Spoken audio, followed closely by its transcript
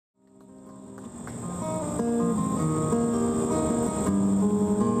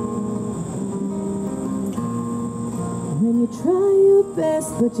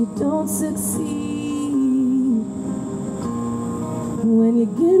but you don't succeed. When you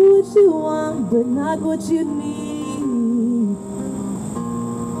get what you want, but not what you need.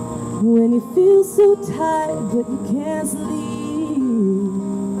 When you feel so tired, but you can't sleep.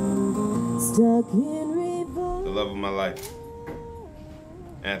 Stuck in reverse. The love of my life.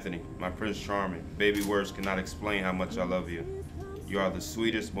 Anthony, my Prince Charming. Baby words cannot explain how much I love you. You are the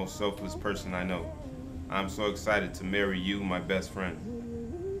sweetest, most selfless person I know. I'm so excited to marry you, my best friend.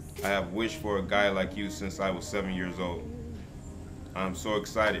 I have wished for a guy like you since I was 7 years old. I'm so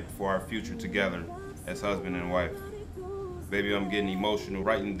excited for our future together as husband and wife. Baby, I'm getting emotional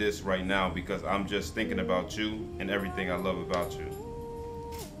writing this right now because I'm just thinking about you and everything I love about you.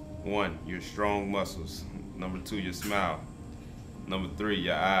 1, your strong muscles. Number 2, your smile. Number 3,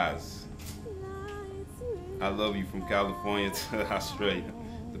 your eyes. I love you from California to Australia,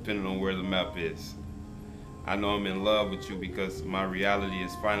 depending on where the map is. I know I'm in love with you because my reality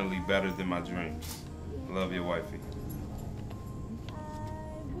is finally better than my dreams. I love you, wifey.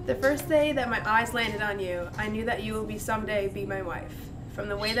 The first day that my eyes landed on you, I knew that you will someday be my wife. From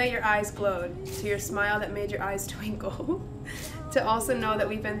the way that your eyes glowed, to your smile that made your eyes twinkle, to also know that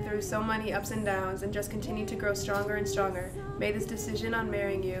we've been through so many ups and downs and just continue to grow stronger and stronger, made this decision on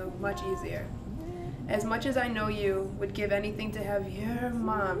marrying you much easier. As much as I know you would give anything to have your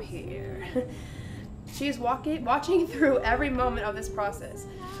mom here. She is watching through every moment of this process.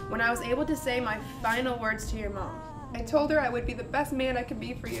 When I was able to say my final words to your mom, I told her I would be the best man I could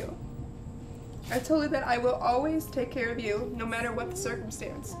be for you. I told her that I will always take care of you, no matter what the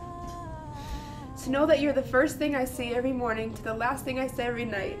circumstance. To know that you're the first thing I see every morning to the last thing I say every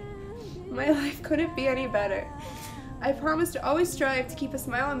night. My life couldn't be any better. I promise to always strive to keep a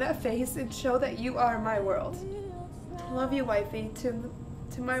smile on that face and show that you are my world. Love you, wifey, to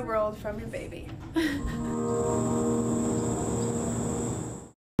my world from your baby.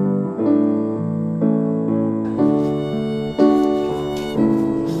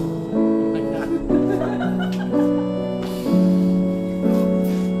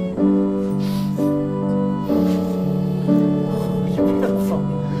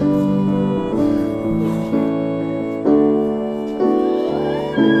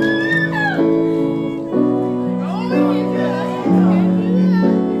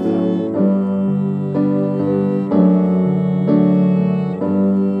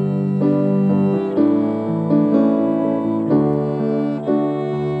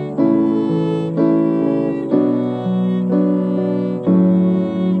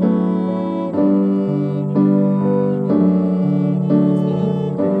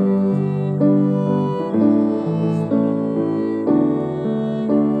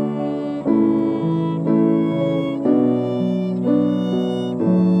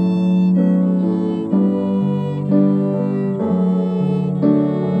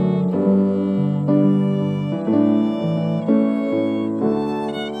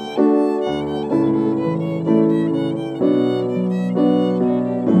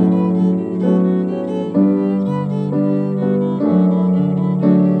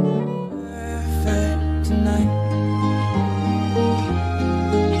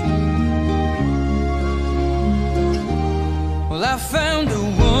 Well, I found a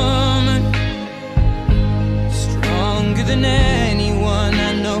woman stronger than ever.